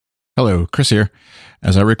Hello, Chris here.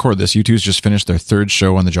 As I record this, U2's just finished their third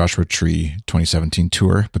show on the Joshua Tree 2017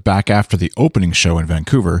 tour, but back after the opening show in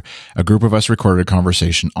Vancouver, a group of us recorded a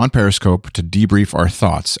conversation on Periscope to debrief our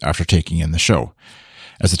thoughts after taking in the show.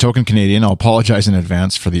 As a token Canadian, I'll apologize in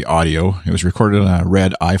advance for the audio. It was recorded on a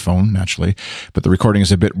red iPhone, naturally, but the recording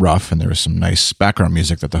is a bit rough and there was some nice background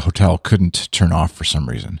music that the hotel couldn't turn off for some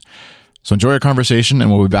reason. So enjoy our conversation,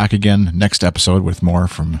 and we'll be back again next episode with more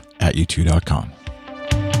from @u2.com.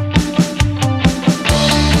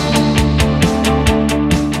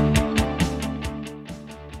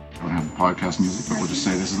 Podcast music, but we'll just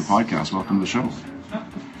say this is the podcast. Welcome to the show.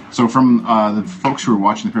 So from the folks who are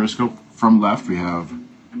watching the Periscope, from left we have, why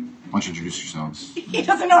don't you introduce yourselves? He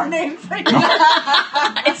doesn't know our names.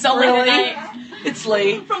 It's only tonight. It's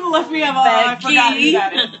Lee. From the left we have I forgot who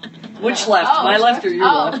that is. Which left? My left or your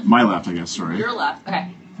left? My left, I guess, sorry. Your left.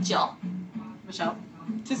 Okay. Jill. Michelle.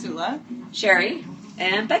 Tassoula. Sherry.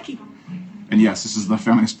 And Becky. And yes, this is the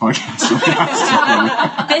feminist podcast.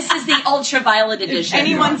 This is the Ultraviolet edition. If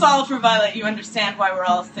anyone saw Ultraviolet, you understand why we're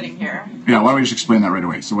all sitting here. Yeah, why don't we just explain that right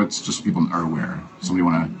away? So it's just so people are aware. Somebody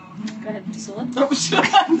want to... Go ahead,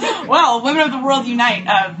 Tassoula. Well, Women of the World Unite.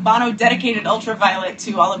 Bono dedicated Ultraviolet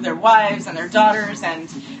to all of their wives and their daughters and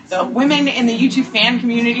the women in the U2 fan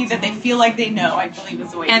community that they feel like they know, I believe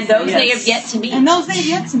is the way and to say those they have yet to meet. And those they have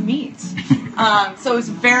yet to meet. So it was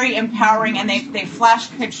very empowering, and they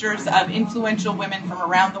flashed pictures of influential women from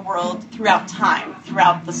around the world throughout time,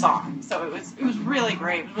 throughout the song. So it was really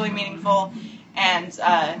great. It was really meaningful, and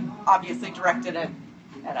obviously directed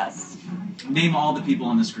at us. Name all the people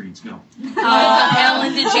on the screens. Go.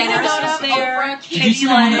 Ellen DeGeneres was there. Did you see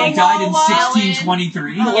the one that died in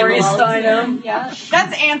 1623? Gloria Steinem. Yeah.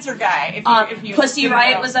 That's Answer Guy. If you Pussy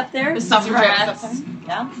Riot was up there. The Suffragettes.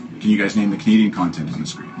 Yeah. Can you guys name the Canadian content on the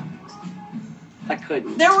screen? I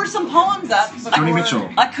couldn't. There were some poems up. Joni Mitchell.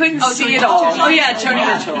 I couldn't see it all. Oh yeah,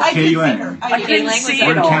 Joni Mitchell. K.U.N. I couldn't see We're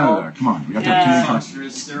it in all. Canada. Come on. We got to have Canadian content.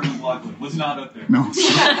 Monstrous Sarah McLachlan was not up there. No.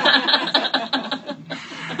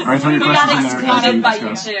 All right, throw your We questions got in there. excluded by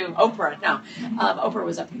Discuss. YouTube. Oprah, no. Oprah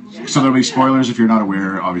was up there. So there'll be spoilers if you're not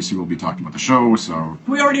aware. Obviously, we'll be talking about the show, so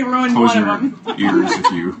We already ruined close one your of them. ears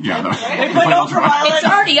if you... Yeah, They put Ultraviolet. It's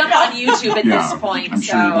already up on YouTube at yeah, this point. I'm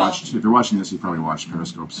so. sure you watched. If you're watching this, you probably watched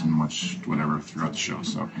Periscopes and watched whatever throughout the show.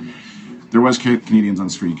 So there was Canadians on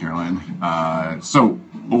screen, Caroline. So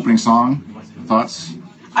opening song, thoughts?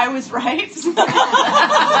 I was right.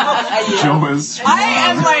 Joe was.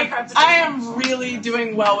 I am really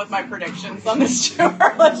doing well with my predictions on this tour.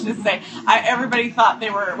 Let's just say, everybody thought they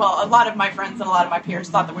were. Well, a lot of my friends and a lot of my peers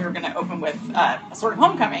thought that we were going to open with a sort of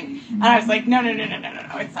homecoming, and I was like, no,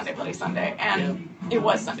 it's Sunday Bloody Sunday, and it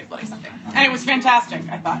was Sunday Bloody Sunday, and it was fantastic.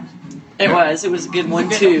 I thought it was a good one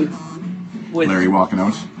too. With Larry walking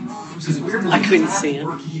out. I couldn't see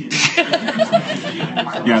him.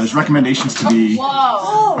 Yeah, there's recommendations to be.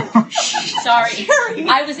 Whoa! Sorry,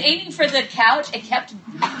 I was aiming for the couch. It kept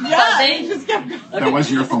buzzing. That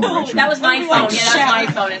was your phone, right? That was my phone. Yeah, that was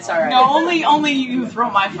my phone. It's all right. No, only you throw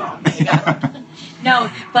my phone. No,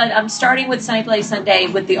 but I'm starting with Sunday Bloody Sunday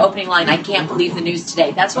with the opening line. I can't believe the news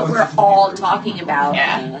today. That's what we're all talking about.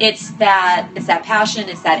 Yeah. It's that passion.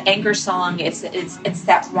 It's that anger song. It's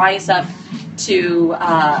that rise up to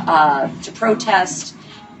protest,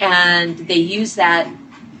 and they use that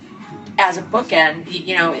as a bookend.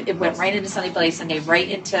 You know, it went right into Sunday Bloody Sunday, right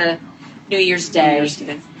into New Year's Day,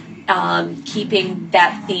 keeping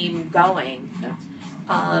that theme going.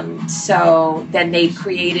 So then they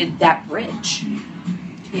created that bridge.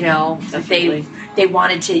 You know, Definitely. they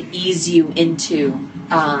wanted to ease you into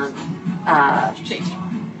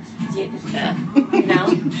you know?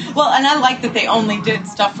 Well, and I like that they only did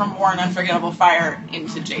stuff from War and Unforgettable Fire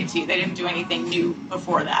into JT. They didn't do anything new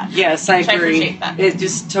before that. Yes, I agree. appreciate that. It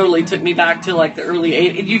just totally took me back to like the early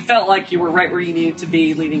 80s. You felt like you were right where you needed to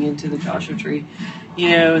be leading into the Joshua Tree.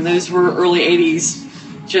 You know, and those were early 80s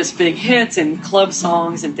just big hits and club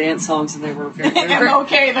songs and dance songs, and they were very, very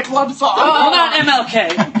MLK, the club song. well, not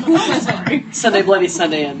MLK. Sorry. Sunday Bloody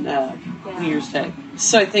Sunday and New Year's Day.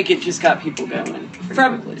 So I think it just got people going.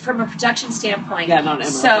 From a production standpoint. Yeah, not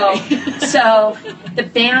MLK. So the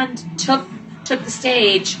band took the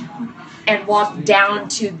stage and walked down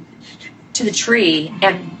to the tree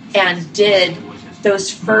and did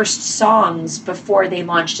those first songs before they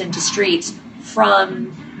launched into streets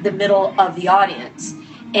from the middle of the audience.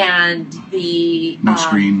 And the No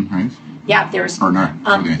screen, right? Yeah, there was Or no,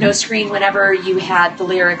 no screen whenever you had the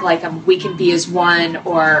lyric like "We can be as one"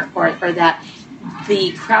 or that.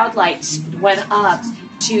 The crowd lights went up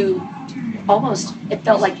to almost, it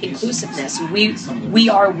felt like inclusiveness. We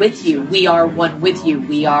are with you. We are one with you.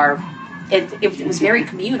 We are it was very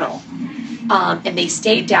communal, and they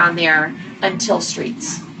stayed down there until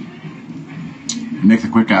Streets. Nick the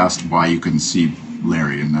Quick asked why you couldn't see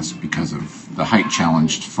Larry, and that's because of the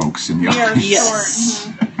height-challenged folks in the audience. Yes.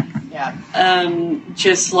 Yeah.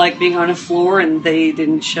 Just like being on a floor, and they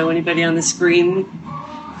didn't show anybody on the screen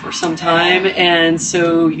for some time, and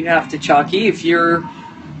so you have to jockey. If you're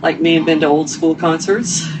like me and been to old school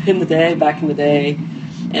concerts back in the day,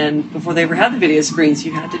 and before they ever had the video screens,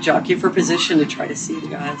 you had to jockey for position to try to see the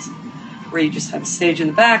guys, where you just have a stage in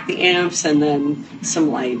the back, the amps, and then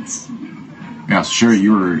some lights. Yeah, so Sherry,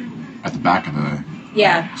 you were at the back of the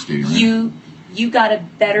stadium. You got a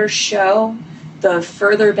better show the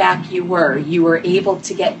further back you were. You were able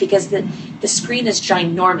to get, because the screen is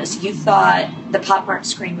ginormous. You thought the Pop Mart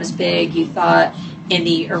screen was big. You thought in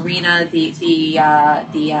the arena the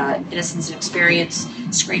Innocence and Experience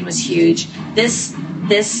screen was huge. This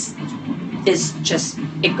is just,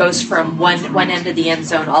 it goes from one end of the end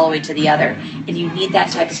zone all the way to the other, and you need that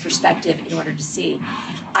type of perspective in order to see.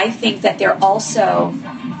 I think that they're also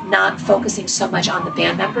not focusing so much on the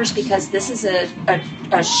band members, because this is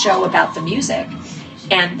a show about the music,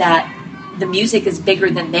 and that the music is bigger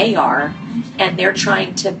than they are, and they're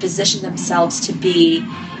trying to position themselves to be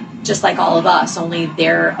just like all of us, only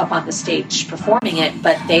they're up on the stage performing it,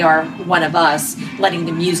 but they are one of us, letting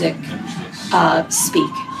the music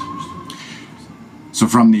speak. So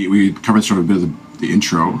we covered sort of a bit of the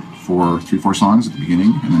intro for 3-4 songs at the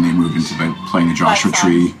beginning, and then they moved into playing the Joshua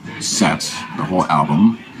Tree set, the whole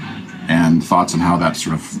album, and thoughts on how that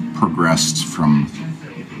sort of progressed from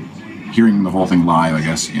hearing the whole thing live, I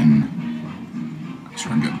guess,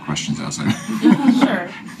 I'm getting questions outside. Sure.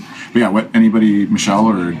 But yeah, anybody, Michelle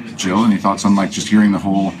or Jill, any thoughts on like just hearing the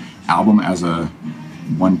whole album as a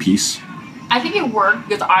one piece? I think it worked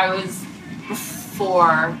because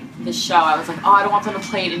before the show, I was like, oh, I don't want them to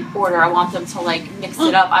play it in order. I want them to like mix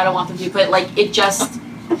it up. I don't want them to, but like it just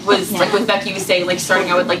was like what Becky was saying, like starting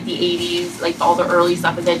out with like the 80s, like all the early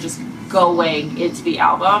stuff, and then just going into the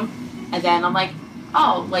album. And then I'm like,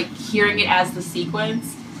 oh, like hearing it as the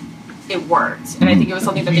sequence, it worked. And I think it was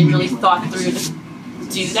something that they really thought through to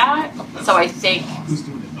do that. So I think,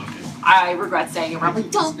 I regret saying it, where I'm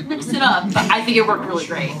like, don't mix it up. But I think it worked really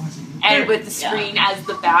great. And with the screen as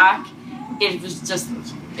the back, it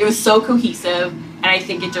was so cohesive, and I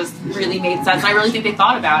think it just really made sense. I really think they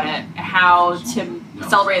thought about it, how to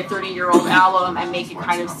celebrate a 30-year-old album and make it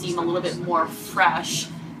kind of seem a little bit more fresh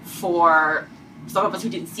for some of us who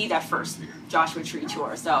didn't see that first Joshua Tree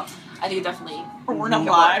tour. So I think it definitely... Or we're not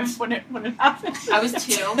live when it happened. I was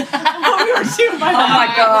 2. Oh, we were 2. Oh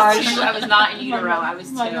my gosh. I was not in utero. I was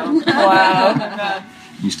 2. Wow.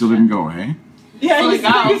 You still didn't go, eh?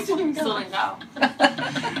 Yeah, Still didn't go.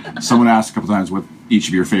 Someone asked a couple times what each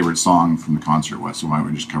of your favorite song from the concert was, so why don't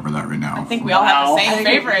we just cover that right now? I think we all have the same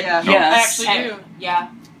favorite. Yes. I actually do.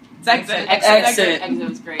 Yeah. It's Exit. Exit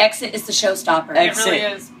was great. Exit is the showstopper. It really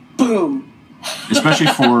is. Boom. Especially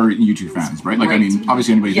for U2 fans, right? Like, I mean,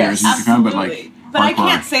 obviously anybody there is a U2 fan, but like... But I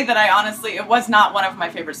can't say that I honestly, it was not one of my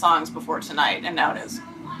favorite songs before tonight, and now it is.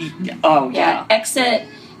 Oh, Yeah, Exit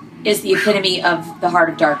is the epitome of the Heart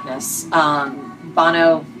of Darkness.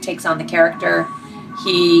 Bono takes on the character.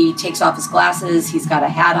 He takes off his glasses. He's got a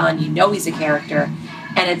hat on. You know he's a character.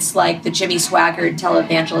 And it's like the Jimmy Swaggart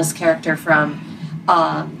televangelist character from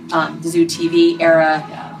the Zoo TV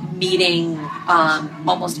era, meeting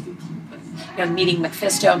meeting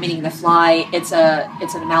Mephisto, meeting the Fly. It's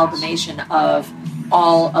an amalgamation of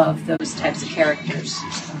all of those types of characters.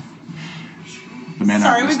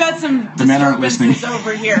 Sorry, we've got some disturbances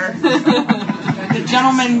over here. The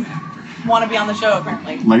gentlemen want to be on the show,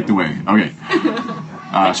 apparently. Light the way. Okay.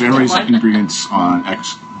 So everybody's ingredients on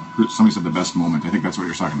X. Somebody said the best moment. I think that's what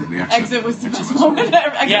you're talking about. The Exit was the best moment.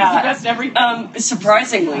 Exit was the best everything.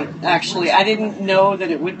 Surprisingly, actually, I didn't know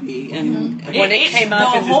that it would be, and when it came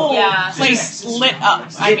up, the whole place lit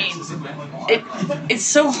up. I mean, it's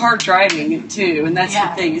so hard driving too, and that's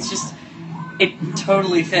the thing. It's just it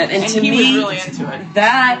totally fit, and to he me, was really into it.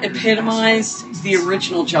 That epitomized the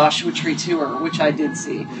original Joshua Tree tour, which I did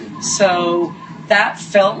see. So that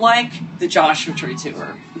felt like the Joshua Tree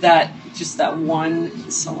tour. That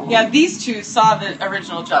one song. Yeah, these two saw the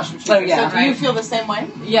original Joshua Tree. Oh, yeah. So do you feel the same way?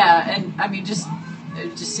 Yeah, and I mean, just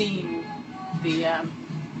seeing the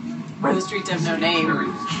Where the Streets Have No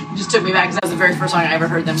Name just took me back, because that was the very first song I ever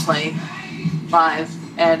heard them play live,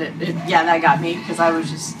 and that got me, because I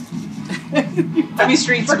was just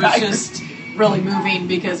Streets was just really moving,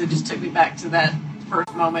 because it just took me back to that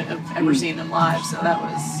first moment of ever seeing them live. So that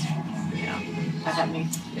was, that had me,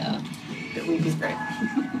 the week is great.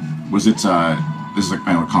 Was it, this is like,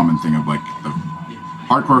 I know, a common thing of like the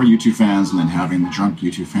hardcore U2 fans and then having the drunk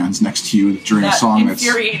U2 fans next to you during a song that's...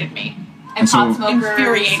 infuriated me. And so- pot smokers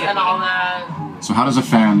Infuriated and me. all that. So how does a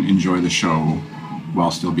fan enjoy the show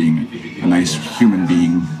while still being a nice human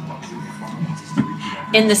being?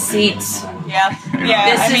 In the seats. Yeah. Yeah.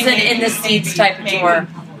 This I mean, is an maybe- in the seats maybe- type of maybe. tour.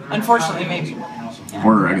 Unfortunately, maybe.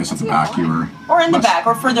 Or I guess at the back you were... Or in the less- back,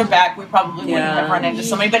 or further back, we probably wouldn't Yeah. have run into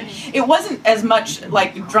somebody. But it wasn't as much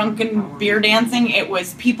like drunken beer dancing. It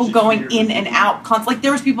was people going in and out. Like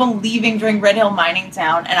there was people leaving during Red Hill Mining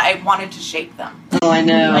Town, and I wanted to shake them. Oh, I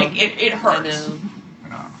know. Like it I hurt, know.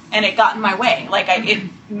 and it got in my way. Like it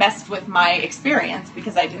messed with my experience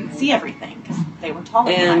because I didn't see everything because they were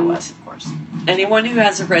taller than I And- was, of course. Anyone who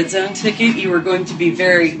has a red zone ticket, you are going to be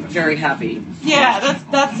very, very happy. Yeah, that's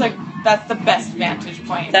the best vantage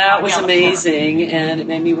point. That was on the floor. amazing, and it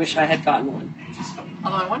made me wish I had gotten one.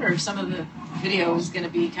 Although I wonder if some of the video is going to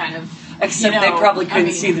be kind of, Except you know, they probably couldn't I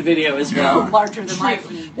mean, see the video as well. larger than life.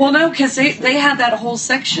 Well, no, because they had that whole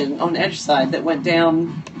section on Edge side that went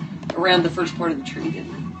down around the first part of the tree,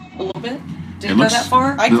 didn't it? A little bit? Did it go looks- that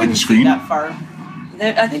far? I Like the couldn't see screen? that far.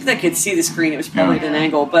 I think they could see the screen. It was probably Yeah. at an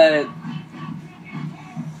angle, but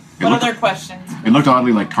It What looked, other questions? it looked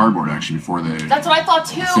oddly like cardboard actually before they... That's what I thought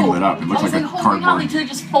too. Thing lit up. It looked I was like like, a holy cow, cardboard. they could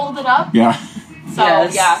just fold it up. Yeah, So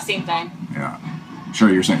Yes. yeah, same thing. yeah. Sure,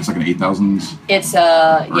 you're saying it's like an 8,000 It's or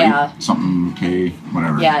yeah. 8 something K,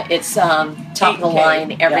 whatever. Yeah, it's top of the 8K,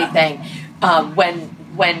 line, yeah. everything.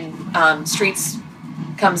 When Streets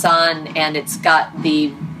comes on and it's got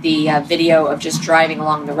the video of just driving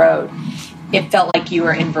along the road, it felt like you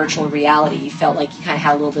were in virtual reality. You felt like you kind of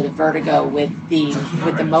had a little bit of vertigo with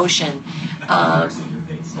the motion.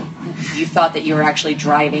 You thought that you were actually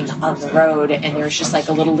driving on the road, and there was just like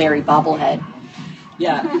a little Larry bobblehead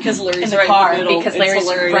yeah, because Larry's in the right car in the middle. because It's Larry's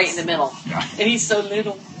hilarious. right in the middle. And he's so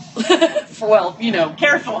little. Well, you know,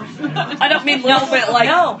 Careful. I don't mean little, but like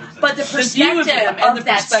No, but the the view perspective of him and the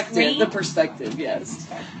that perspective. screen. The perspective, yes.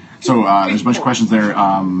 So there's a bunch of questions there.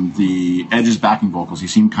 The Edge's backing vocals, he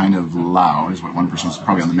seemed kind of loud, is what one person's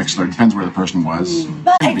probably on the mixer. It depends where the person was.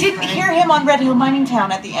 But I didn't hear him on Red Hill Mining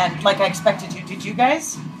Town at the end like I expected to. Did you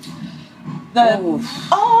guys?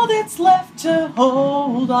 All that's left to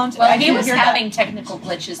hold on to. Well, I he didn't was hear that. having technical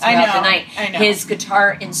glitches I throughout know, the night. I know. His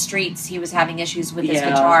guitar in Streets, he was having issues with his Yeah.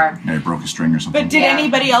 guitar. Yeah, he broke a string or something. But did Yeah.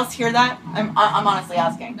 anybody else hear that? I'm honestly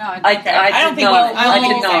asking. No, I I don't did think not. we'll- I I don't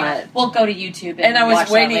did think not. We'll go to YouTube And I was watch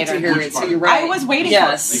that waiting later. to hear it, so you're right. I was waiting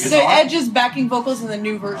Yes. for it. The Edge's backing vocals in the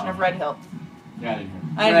new version of Red Hill. Yeah, I didn't hear.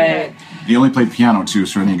 I didn't hear Right. it. He only played piano too,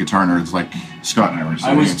 so any guitar nerds like Scott and I were I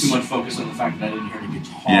saying. was it's- too much focused on the fact that I didn't hear any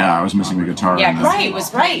guitar. Yeah, I was missing the guitar. Yeah, and the- right. Right, He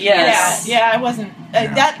was right. Yes. Yeah, I wasn't.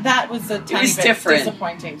 Yeah. That was a tiny was bit different.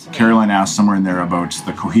 disappointing to me. Caroline asked somewhere in there about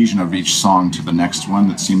the cohesion of each song to the next one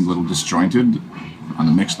that seemed a little disjointed on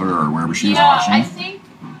the Mixler or wherever she was watching. I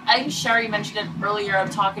think Sherry mentioned it earlier. I'm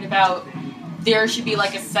talking about there should be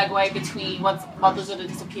like a segue between once Mothers of the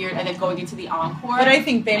Disappeared and then going into the encore. But I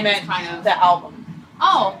think they And meant it's kind of the album.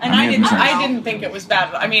 oh, And I may I have didn't. misunderstood. I didn't think it was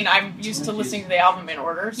bad. I mean, I'm used to listening to the album in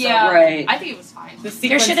order. So yeah, Right. I think it was fine. The There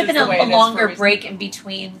sequence should have is been the way a it is for longer reason. break in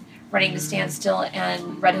between Running to Stand Still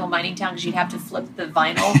and Red Hill Mining Town because you'd have to flip the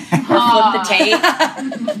vinyl or flip the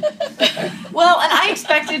tape. Well, and I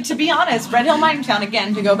expected, to be honest, Red Hill Mining Town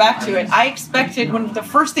again. To go back to it, I expected when the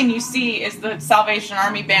first thing you see is the Salvation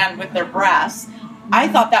Army band with their brass. I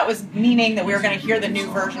thought that was meaning that we were going to hear the new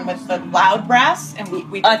version with the loud brass, and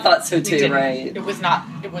we I thought so we too, didn't. right. It was not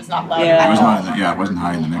loud. Yeah. at It was all. not. In the, yeah, it wasn't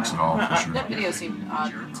high in the mix at all for sure. that video seemed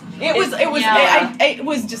odd. It was. Yeah. It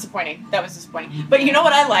was disappointing. That was disappointing. But you know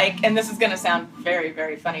what I like, and this is going to sound very,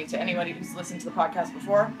 very funny to anybody who's listened to the podcast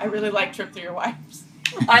before. I really like "Trip Through Your Wires."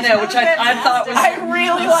 I know, which I thought was. I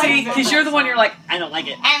really like it. because you're the one. You're like, I don't like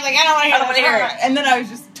it. I'm like, I don't want to hear, I don't wanna hear it. And then I was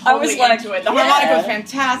just I was totally like, into it. The yeah. harmonica was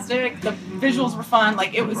fantastic. The visuals were fun.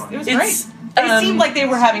 Like it was It's, great. It seemed like they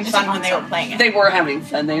were having fun when they were playing it. They were having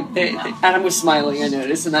fun. Adam was smiling. I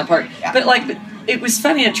noticed in that part. Yeah. But like, it was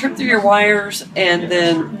funny. A Trip Through Your Wires, and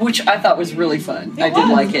then which I thought was really fun. I did was.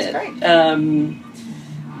 like It it.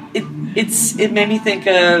 was great. It made me think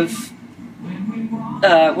of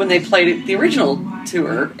when they played it, the original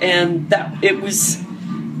tour, and that it was.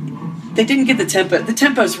 They didn't get the tempo. The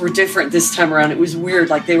tempos were different this time around. It was weird.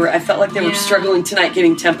 Like I felt like they were struggling tonight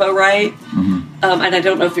getting tempo right. And I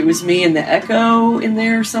don't know if it was me and the echo in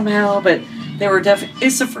there somehow, but they were definitely.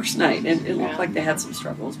 It's the first night, and it looked like they had some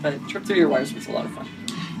struggles. But Trip Through Your Wires was a lot of fun.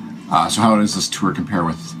 So how does this tour compare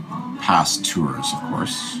with past tours? Of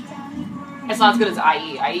course. It's not as good as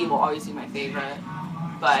IE. IE will always be my favorite,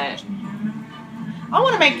 but I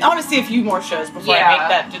want to see a few more shows before I Yeah. make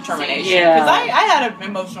that determination. Yeah. Because I had an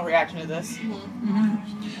emotional reaction to this.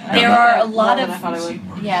 There are a lot More than I thought I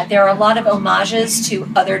would. there are a lot of homages to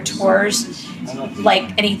other tours,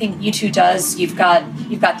 like anything U2 does. You've got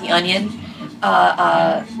The Onion,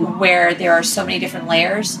 where there are so many different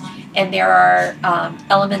layers, and there are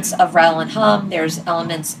elements of Rattle and Hum. There's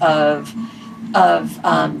elements of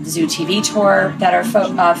the Zoo TV tour that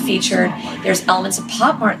are featured. There's elements of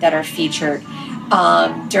Pop Mart that are featured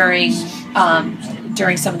during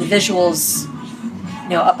some of the visuals.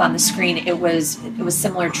 Up on the screen, it was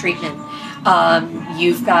similar treatment.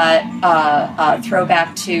 You've got a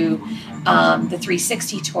throwback to the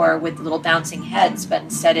 360 tour with the little bouncing heads, but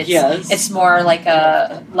instead it's more like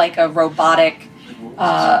a robotic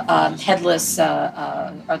headless,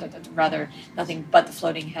 or rather nothing but the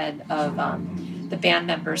floating head of the band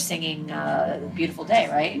members singing "Beautiful Day,"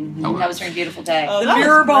 right? Oh, That was during "Beautiful Day." Oh, The that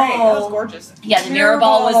mirror was great. ball. That was gorgeous. Yeah, the mirror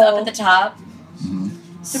ball was up at the top.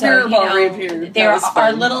 The mirror ball reappeared. There That was are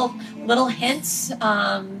fun. little hints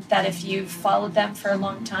that if you've followed them for a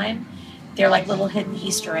long time, they're like little hidden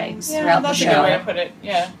Easter eggs throughout the that's a good way to show. put it.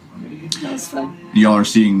 Yeah. That was fun. Y'all are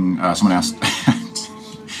seeing. Someone asked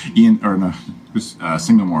Ian or no, who's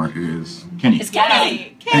Sing No More is Kenny. It's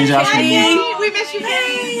Kenny. Kenny's asking. Kenny, we miss you,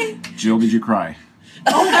 Kenny. Jill, did you cry?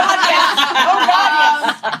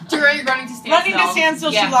 During running to Standstill. Running to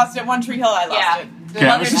Standstill, she lost it. One Tree Hill, I lost it. Okay,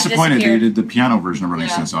 I was Mothers disappointed that you disappeared. did the piano version of Running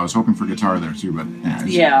Yeah. Standstill. I was hoping for guitar there too, but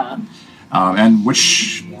anyways. Yeah. And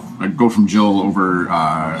which go from Jill over?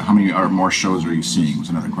 How many or more shows are you seeing? Was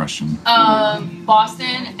another question.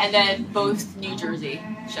 Boston, and then both New Jersey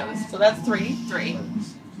shows. So that's three.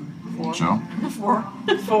 Joe.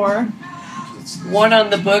 Four. One on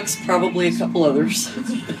the books, probably a couple others.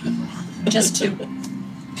 Just two.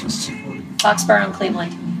 Just Foxborough and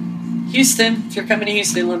Cleveland. Houston, if you're coming to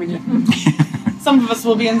Houston, let me know. Some of us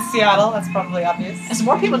will be in Seattle. That's probably obvious. And some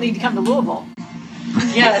more people need to come to Louisville.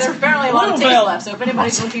 Yes. There's apparently a lot of tickets Louisville. left, so if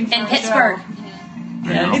anybody's looking for In a Pittsburgh.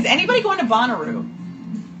 Yeah. Is anybody going to Bonnaroo?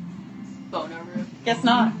 Bonnaroo. Guess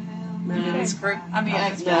not. No, that's correct. show, I mean, I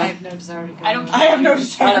have no desire to go. I don't I have no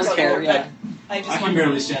desire I to don't go, care, but yeah. I just I can want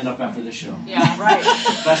barely stand up after this show. Yeah. Right.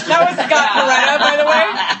 That was Scott Coretta, by the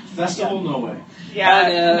way. Festival, no way. Yeah,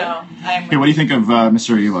 know. no. I'm Okay, what do you think of Miss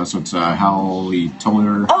Sarajevo? So it's Holly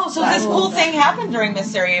Toller. Oh, so this cool thing happened during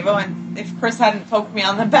Miss Sarajevo, and if Chris hadn't poked me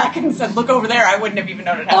on the back and said, "Look over there," I wouldn't have even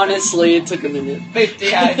known it happened. Honestly, it took a minute. But,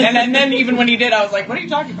 yeah, and then even when he did, I was like, "What are you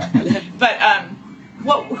talking about?" But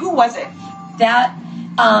who was it? That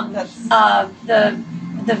That's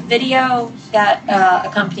the video that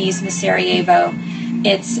accompanies Miss Sarajevo.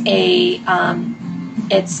 It's a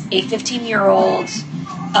 15-year-old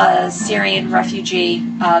Syrian refugee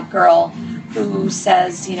girl who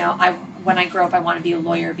says, when I grow up, I want to be a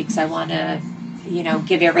lawyer because I want to,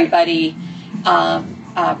 give everybody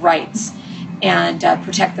rights and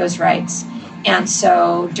protect those rights. And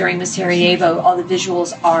so during Miss Sarajevo, all the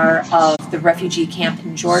visuals are of the refugee camp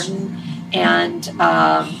in Jordan and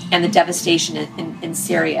the devastation in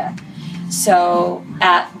Syria. So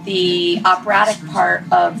at the operatic part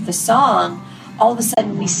of the song, all of a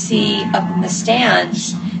sudden we see up in the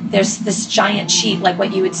stands, there's this giant sheet like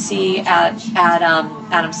what you would see at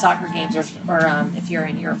soccer games or if you're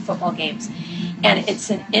in your football games. And it's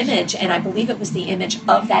an image, and I believe it was the image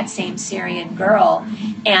of that same Syrian girl,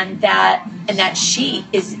 and that sheet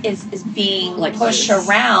is being Like pushed this.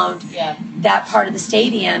 around that part of the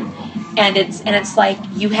stadium, and it's like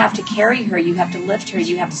you have to carry her, you have to lift her,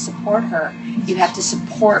 you have to support her, you have to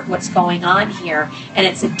support what's going on here, and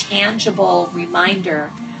it's a tangible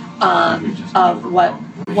reminder of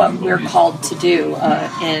what we're called to do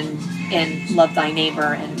in love thy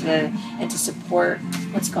neighbor and to support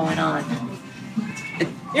what's going on.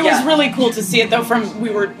 It was really cool to see it, though. We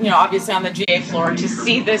were, obviously on the GA floor to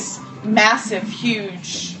see this massive,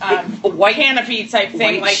 huge white canopy type thing,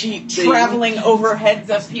 white like sheet thing. traveling over heads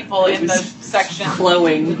of people It in the was section.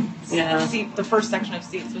 Flowing. Yeah. The first section of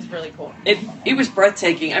seats was really cool. It was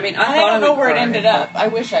breathtaking. I mean, I I thought don't know would where it cry, ended up. I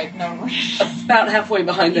wish I'd known where it ended up. About halfway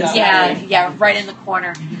behind us. Yeah, right in the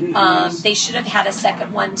corner. They should have had a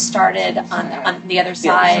second one started on the other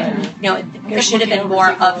side. There should have been more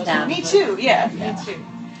of them. Me too, yeah. Me too.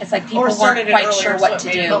 It's like people Or weren't started it quite earlier, sure so what it to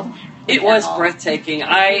made it do. all- It was breathtaking.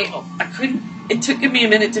 I couldn't. It took me a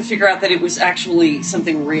minute to figure out that it was actually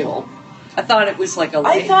something real. I thought it was like a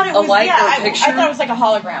light, I thought it was, or a I picture. thought it was like a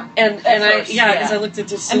hologram. and at I first, because I looked at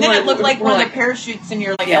Tassoula And then it looked like we're one of the parachutes in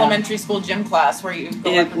your Yeah. elementary school gym class where you go up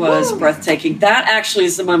It and, was woo! breathtaking. That actually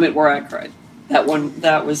is the moment where I cried. That was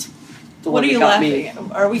the What one are that you got laughing me. at?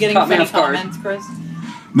 Are we getting Caught me funny off guard. comments, Chris?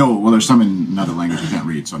 No, well, there's some in another language I can't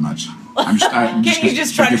read, so I'm not. Can't you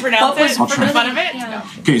just try to pronounce it I'll for try. the fun of it? Yeah.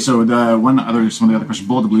 Okay, so some of the other questions.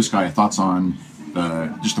 Below the Blue Sky, thoughts on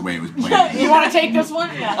just the way it was played. You want to take this one?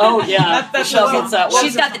 Yeah. Oh yeah, Michelle gets that one.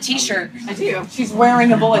 She's got the T-shirt. I do. She's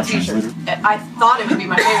wearing a Bullet t-shirt. I thought it would be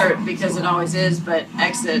my favorite because it always is, but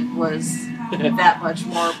Exit was that much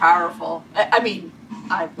more powerful. I mean,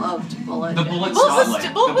 I loved Bullet. The Bullet Bullet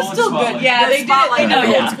Spotlight. was still Spotlight. good. Yeah, they did it. Spotlight. They did it.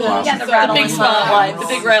 Oh, yeah. It's cool. Yeah, the So rattle big and spotlight, the hum.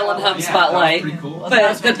 big rattle and hum Yeah, spotlight, that was pretty cool. but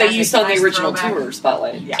that they fantastic. used on the Nice original throwback. tour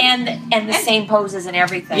spotlight. Yeah. And the same poses and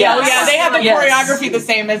everything. Yeah. Oh yeah, they had the Yes. choreography the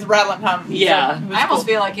same as Rattle and Hum. Yeah. So it was I almost cool.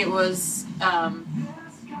 feel like it was.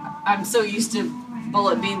 I'm so used to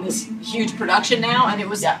Bullet being this huge production now, and it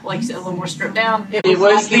was like a little more stripped down. It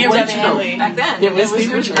was the original. definitely- Back then, It was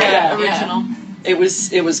the original. Yeah, original. It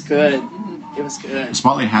was good. It was good.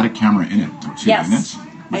 Spotlight had a camera in it, though, too, Yes. didn't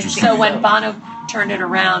it? Which was So kinda when cool. Bono turned it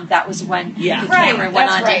around, that was when Yeah. the Right, camera went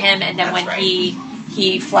that's onto right. him, and then That's when right.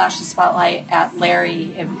 he flashed the spotlight at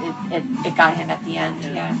Larry, it got him at the end.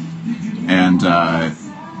 Yeah. And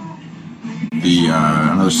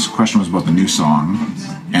another question was about the new song.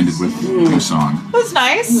 Ended with the new song. It was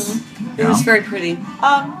nice. It was very pretty.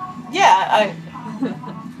 Yeah,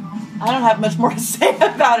 I don't have much more to say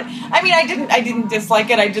about it. I mean, I didn't dislike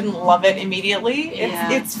it. I didn't love it immediately.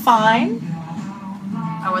 It's fine.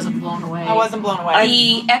 I wasn't blown away. I wasn't blown away.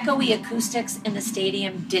 The echoey acoustics in the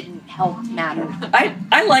stadium didn't help matter.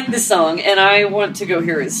 I like the song, and I want to go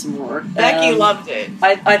hear it some more. Becky loved it.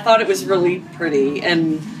 I thought it was really pretty,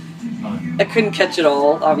 and I couldn't catch it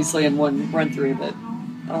all, obviously, in one run through, but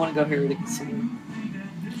I want to go hear it some more.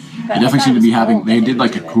 But They definitely I thought seemed it to be was having. cool They that did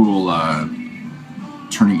like a do it. cool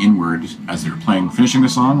turning inward as they were finishing the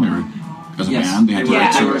song. They were as a Yes. band. They had to Yeah,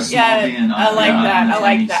 like They to. were You small band I like on that. I tiny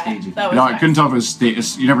like that. stage. That was know, I nice. couldn't tell if it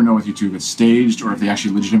was you never know with YouTube. It's staged or if they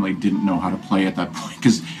actually legitimately didn't know how to play at that point.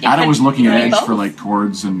 Because Adam was looking at Edge both. for like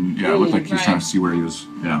chords and it looked like he was right. trying to see where he was.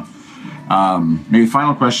 Yeah. Maybe the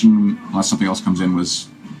final question, unless something else comes in, was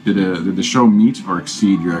did the show meet or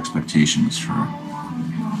exceed your expectations for?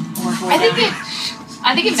 I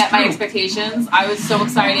think it met my expectations. I was so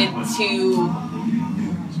excited to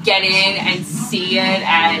get in and see it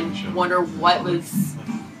and wonder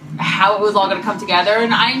how it was all going to come together,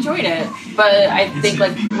 and I enjoyed it. But I think,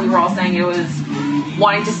 like we were all saying, it was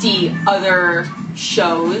wanting to see other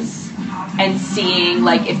shows and seeing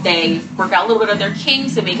like if they work out a little bit of their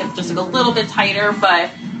kinks and make it just like a little bit tighter, but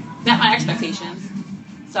met my expectations.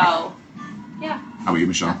 So, yeah. How about you,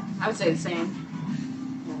 Michelle? I would say the same.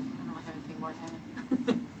 I don't really have anything more to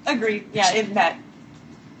add. Agreed. Yeah, it met.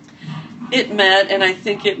 It met, and I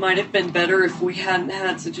think it might have been better if we hadn't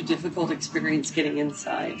had such a difficult experience getting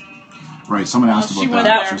inside. Right. Someone asked she about went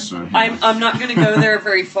that. there. Just, I'm not going to go there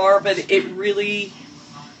very far, but it really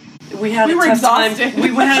we had We a were tough time. exhausted.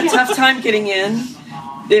 We had a tough time getting in.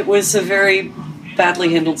 It was a very badly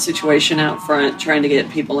handled situation out front, trying to get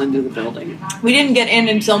people into the building. We didn't get in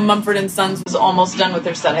until Mumford and Sons was almost done with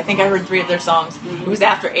their set. I think I heard 3 of their songs. It was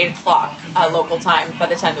after 8 o'clock local time by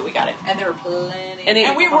the time that we got in. And there were plenty.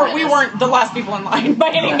 And we weren't the last people in line by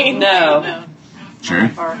any means. No. Sherry,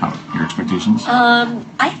 your expectations? I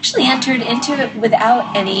actually entered into it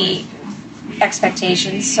without any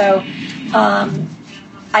expectations, so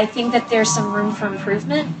I think that there's some room for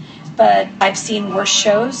improvement. But I've seen worse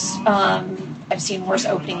shows. I've seen worse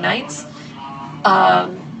opening nights.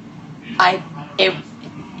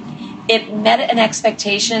 It met an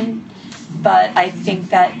expectation, but I think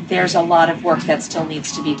that there's a lot of work that still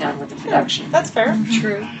needs to be done with the production. That's fair.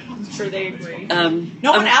 True. I'm sure they agree.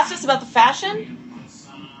 No one asked us about the fashion.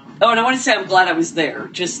 Oh, and I want to say I'm glad I was there.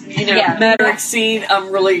 Just, Yeah. met or exceed,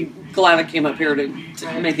 I'm really glad I came up here to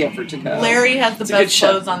make the effort to go. Larry has the It's a good best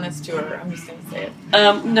show. clothes on this tour. I'm just going to say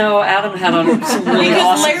it. No, Adam had on some really Because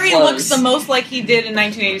awesome Larry clothes. looks the most like he did in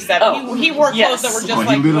 1987. Oh, he wore clothes yes. that were just Well,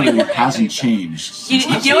 like... he literally like hasn't changed. You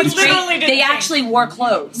know what's great? literally did They the same. actually wore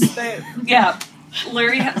clothes. Yeah.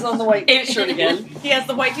 Larry has on the white shirt again. He has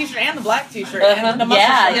the white t-shirt and the black t-shirt. Uh-huh. And the mustard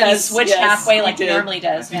Yeah, shirt. he Yes, switched yes, halfway like he he did. normally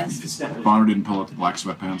does. Yes. Bonner didn't pull out the black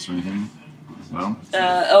sweatpants or anything. Well,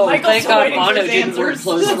 Michael's thank still God waiting for Bono his didn't wear answers.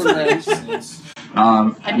 clothes from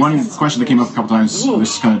them. one question that came up a couple times.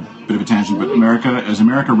 This is kind of a bit of a tangent, but is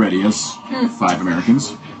America ready? As 5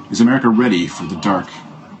 Americans, is America ready for the dark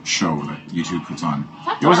show that YouTube puts on?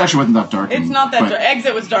 It actually wasn't that dark. It's not that but dark.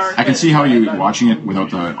 Exit was dark. I can but see how it's not you that dark. watching it without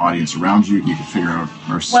the audience around you, you could figure out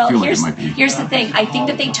or Well, feel like it might be. here's the thing. I think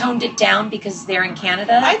that they toned it down because they're in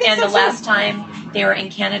Canada, I think and so, the too. last time they were in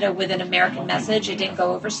Canada with an American message, it didn't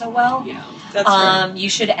go over so well. Yeah. That's right. You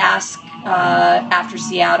should ask after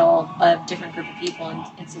Seattle a different group of people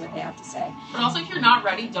and see what they have to say. But also, if you're not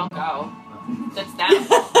ready, don't go. That's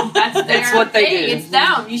them. That's their what they thing. do. It's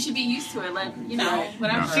them. You should be used to it. Like,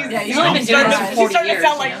 whatever. Yeah, You've only been doing this for She's 40 starting years. to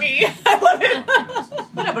sound like me. I love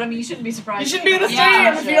it. No, but I mean, you shouldn't be surprised. You shouldn't be in the Yeah.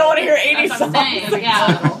 stadium if you don't want to hear 80 That's what I'm songs. saying.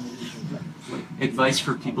 Yeah. Advice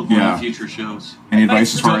for people going Yeah. to future shows. Any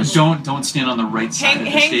advice as far Don't, as don't stand on the right side of the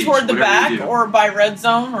Hang stage. toward the whatever back you do. or by red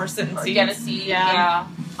zone or sit in Or seats. get a seat. Yeah.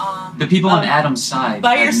 The people on Adam's side.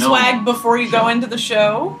 Buy your have no- swag before you go into the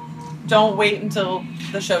show. Don't wait until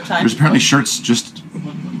the show time. there's apparently shirts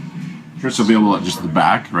available at just the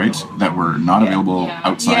back, right? That were not available Yeah.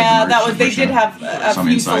 outside. Yeah, the that was. They merch did have a Some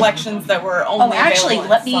few inside. selections that were only. Oh, actually, available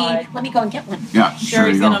let inside. me go and get one. Yeah, sure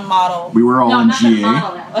Sherry's you gonna go. model. We were all No, I'm in not gonna GA.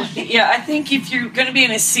 model that. Yeah, I think if you're going to be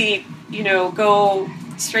in a seat, go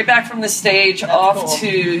straight back from the stage off cool.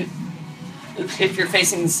 to, if you're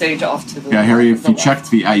facing the stage, off to the Yeah, Harry, if the you left.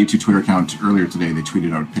 checked the IU2 Twitter account earlier today, they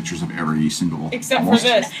tweeted out pictures of every single. Except for almost-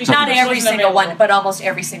 this. because Not this every wasn't single one, available. but almost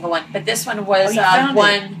every single one. But this one was you found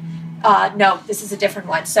one. No, this is a different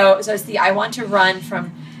one. So it's the I want to run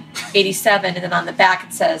from 87, and then on the back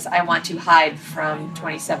it says I want to hide from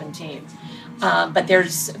 2017. But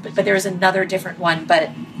there's another different one, but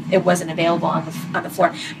it wasn't available on the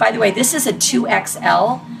floor. By the way, this is a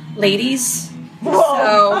 2XL, ladies. Whoa.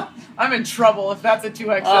 So I'm in trouble if that's a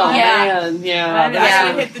 2XL. Oh Yeah. man, yeah. I Yeah.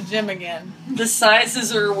 should hit the gym again. The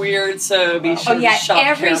sizes are weird, so be sure to shop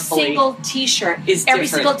every carefully. single T-shirt, Is every different.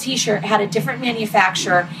 single T-shirt had a different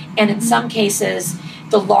manufacturer, and in some cases,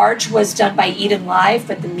 the large was done by Eden Live,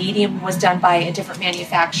 but the medium was done by a different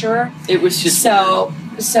manufacturer. It was just So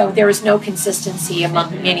there was no consistency among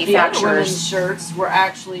The other manufacturers. women's shirts were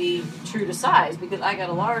actually true to size because I got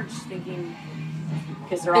a large thinking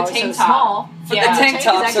because they're The always so tank top. small. But Yeah. the tank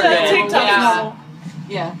tops are Exactly. good. Tank tops Yeah. normal.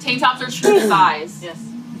 Yeah. Tank tops are true to size. Yes.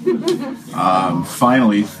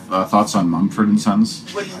 Finally, thoughts on Mumford and Sons?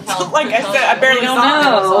 Wouldn't tell. Like I said, I barely don't saw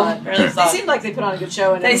know. it. Barely Okay. saw They it. seemed like they put on a good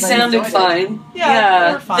show. And They everybody sounded enjoyed it. fine. Yeah,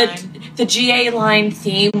 they were fine. The GA line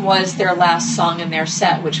theme was their last song in their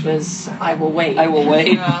set, which was "I Will Wait." I will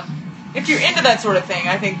wait. Yeah. If you're into that sort of thing,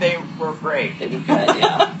 I think they were great. They were good,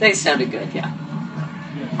 yeah. They sounded good, yeah.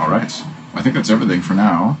 All right. I think that's everything for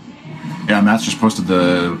now. Yeah, Matt's just posted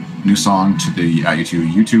the new song to the IU2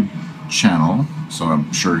 YouTube channel, so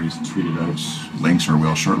I'm sure he's tweeted out links or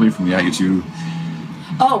will shortly from the IU2.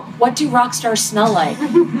 Oh, what do rock stars smell like?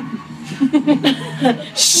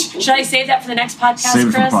 Should I save that for the next podcast, Save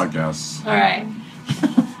it for the Chris? podcast. All right.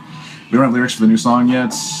 We don't have lyrics for the new song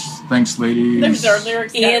yet. Thanks, ladies. There's our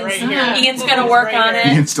lyrics set right here. Ian's gonna work Right on here.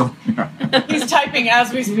 it. Ian's still. Yeah. He's typing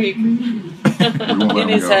as we speak. We won't let In him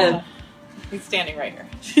his go. head. He's standing right here.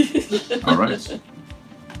 All right.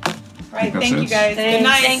 Right. that's Thank you it. guys. Good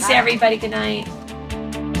night. Thanks, everybody. Good night.